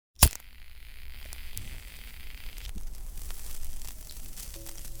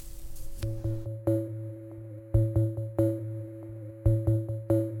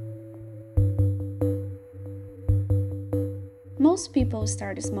Most people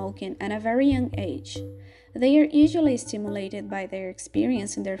start smoking at a very young age. They are usually stimulated by their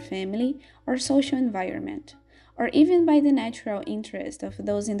experience in their family or social environment, or even by the natural interest of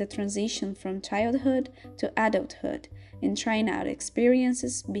those in the transition from childhood to adulthood in trying out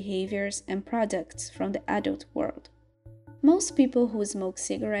experiences, behaviors, and products from the adult world. Most people who smoke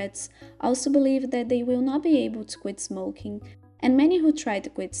cigarettes also believe that they will not be able to quit smoking, and many who try to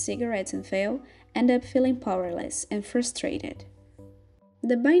quit cigarettes and fail end up feeling powerless and frustrated.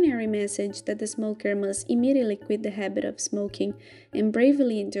 The binary message that the smoker must immediately quit the habit of smoking and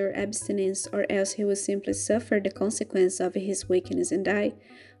bravely endure abstinence or else he will simply suffer the consequence of his weakness and die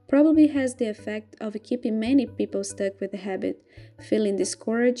probably has the effect of keeping many people stuck with the habit, feeling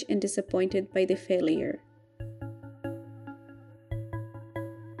discouraged and disappointed by the failure.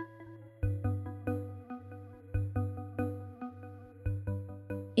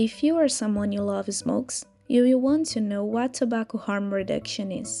 If you or someone you love smokes, you will want to know what tobacco harm reduction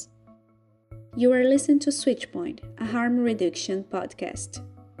is. You are listening to Switchpoint, a harm reduction podcast.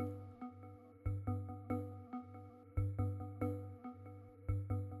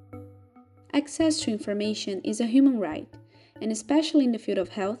 Access to information is a human right, and especially in the field of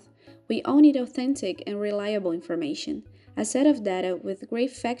health, we all need authentic and reliable information, a set of data with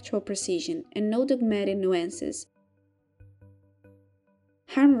great factual precision and no dogmatic nuances.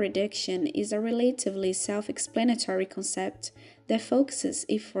 Harm reduction is a relatively self-explanatory concept that focuses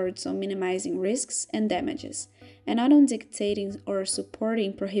efforts on minimizing risks and damages, and not on dictating or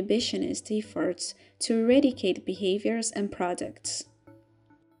supporting prohibitionist efforts to eradicate behaviors and products.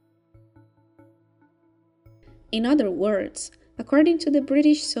 In other words, according to the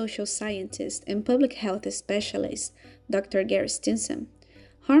British social scientist and public health specialist Dr. Gerry Stimson,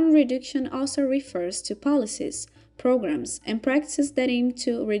 harm reduction also refers to policies, programs, and practices that aim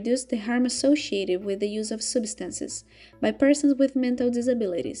to reduce the harm associated with the use of substances by persons with mental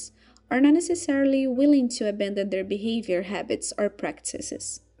disabilities, or not necessarily willing to abandon their behavior, habits, or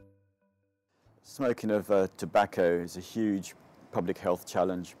practices. Smoking of tobacco is a huge public health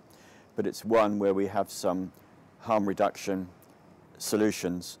challenge, but it's one where we have some harm reduction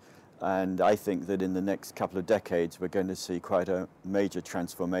solutions, and I think that in the next couple of decades we're going to see quite a major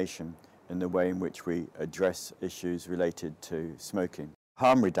transformation in the way in which we address issues related to smoking.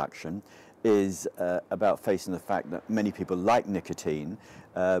 Harm reduction is about facing the fact that many people like nicotine,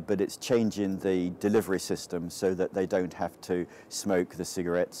 but it's changing the delivery system so that they don't have to smoke the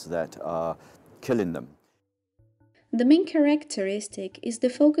cigarettes that are killing them. The main characteristic is the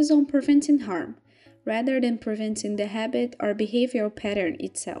focus on preventing harm, rather than preventing the habit or behavioral pattern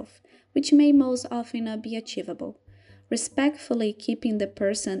itself, which may most often not be achievable, respectfully keeping the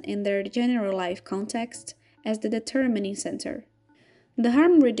person in their general life context as the determining center. The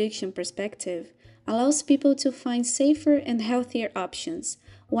harm reduction perspective allows people to find safer and healthier options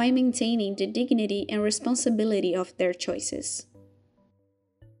while maintaining the dignity and responsibility of their choices.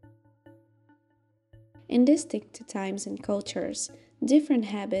 In distinct times and cultures, different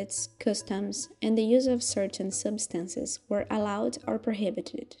habits, customs, and the use of certain substances were allowed or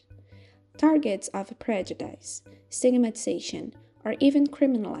prohibited. Targets of prejudice, stigmatization, or even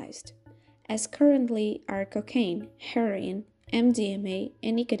criminalized, as currently are cocaine, heroin, MDMA,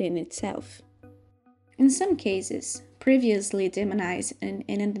 and nicotine itself. In some cases, previously demonized and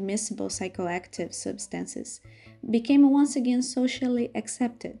inadmissible psychoactive substances became once again socially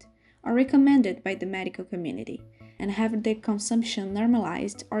accepted or recommended by the medical community and have their consumption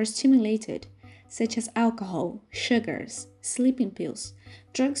normalized or stimulated, such as alcohol, sugars, sleeping pills,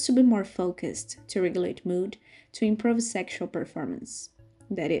 drugs to be more focused, to regulate mood, to improve sexual performance.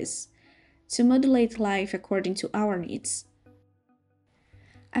 That is, to modulate life according to our needs.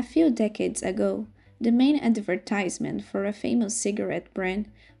 A few decades ago, the main advertisement for a famous cigarette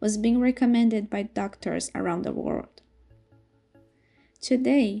brand was being recommended by doctors around the world.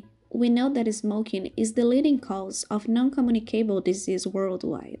 Today, we know that smoking is the leading cause of non-communicable disease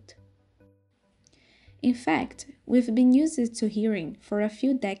worldwide. In fact, we've been used to hearing for a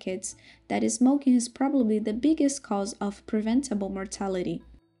few decades that smoking is probably the biggest cause of preventable mortality.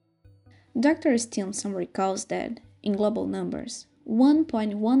 Dr. Stimson recalls that, in global numbers,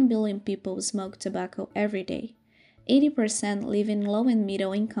 1.1 billion people smoke tobacco every day, 80% live in low and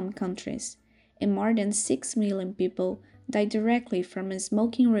middle income countries, and more than 6 million people die directly from a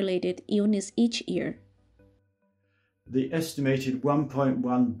smoking-related illness each year. The estimated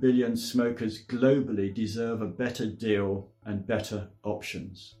 1.1 billion smokers globally deserve a better deal and better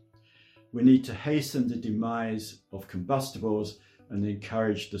options. We need to hasten the demise of combustibles and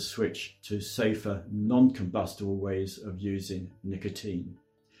encourage the switch to safer, non-combustible ways of using nicotine.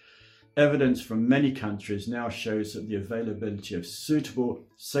 Evidence from many countries now shows that the availability of suitable,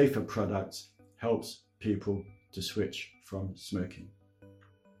 safer products helps people to switch from smoking.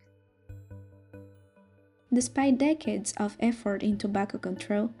 Despite decades of effort in tobacco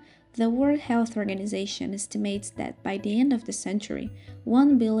control, the World Health Organization estimates that by the end of the century,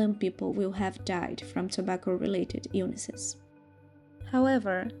 1 billion people will have died from tobacco-related illnesses.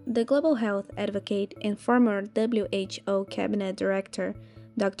 However, the global health advocate and former WHO cabinet director,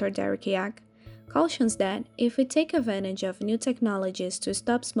 Dr. Yach, cautions that if we take advantage of new technologies to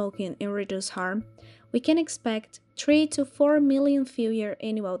stop smoking and reduce harm, we can expect 3 to 4 million fewer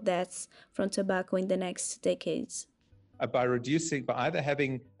annual deaths from tobacco in the next decades. By either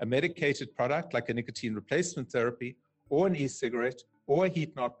having a medicated product like a nicotine replacement therapy, or an e-cigarette, or a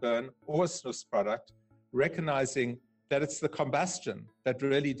heat-not-burn, or a snus product, recognizing that it's the combustion that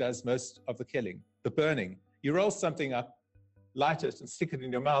really does most of the killing, the burning. You roll something up, light it, and stick it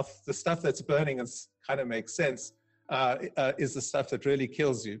in your mouth. The stuff that's burning and kind of makes sense is the stuff that really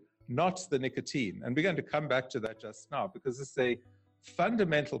kills you, not the nicotine. And we're going to come back to that just now, because it's a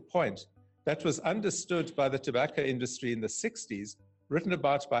fundamental point that was understood by the tobacco industry in the 60s, written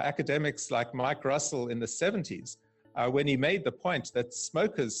about by academics like Mike Russell in the 70s, when he made the point that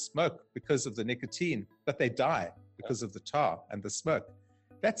smokers smoke because of the nicotine, but they die because of the tar and the smoke.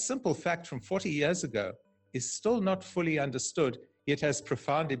 That simple fact from 40 years ago is still not fully understood, yet has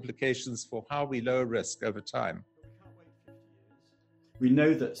profound implications for how we lower risk over time. We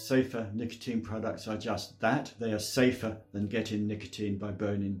know that safer nicotine products are just that. They are safer than getting nicotine by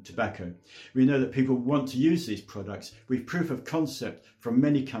burning tobacco. We know that people want to use these products with proof of concept from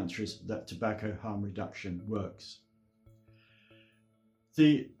many countries that tobacco harm reduction works.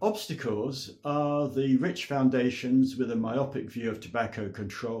 The obstacles are the rich foundations with a myopic view of tobacco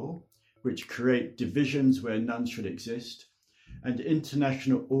control, which create divisions where none should exist, and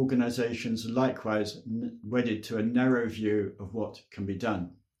international organisations likewise wedded to a narrow view of what can be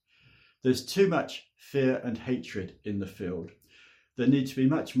done. There's too much fear and hatred in the field. There needs to be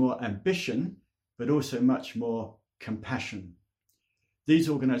much more ambition, but also much more compassion. These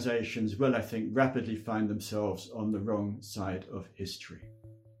organisations will, I think, rapidly find themselves on the wrong side of history.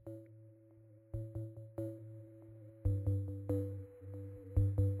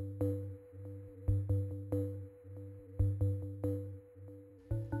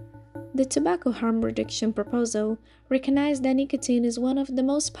 The tobacco harm reduction proposal recognized that nicotine is one of the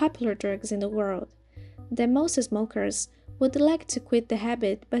most popular drugs in the world, that most smokers would like to quit the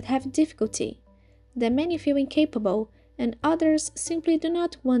habit but have difficulty, that many feel incapable, and others simply do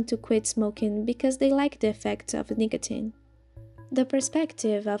not want to quit smoking because they like the effects of nicotine. The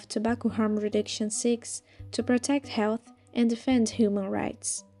perspective of tobacco harm reduction seeks to protect health and defend human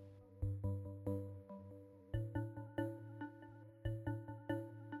rights.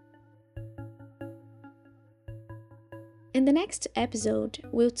 In the next episode,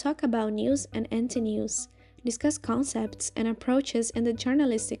 we'll talk about news and anti-news, discuss concepts and approaches in the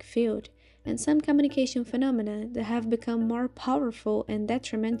journalistic field, and some communication phenomena that have become more powerful and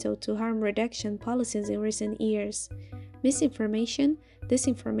detrimental to harm reduction policies in recent years: misinformation,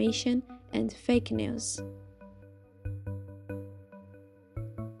 disinformation, and fake news.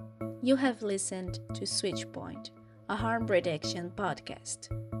 You have listened to Switchpoint, a harm reduction podcast.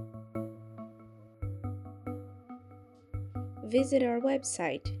 Visit our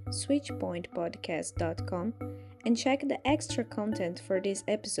website, switchpointpodcast.com, and check the extra content for this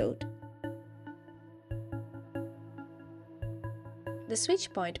episode. The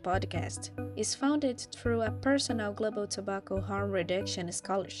Switchpoint podcast is funded through a personal global tobacco harm reduction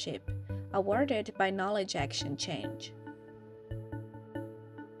scholarship awarded by Knowledge Action Change.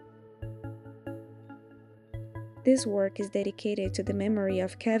 This work is dedicated to the memory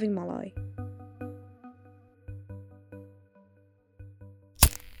of Kevin Malloy.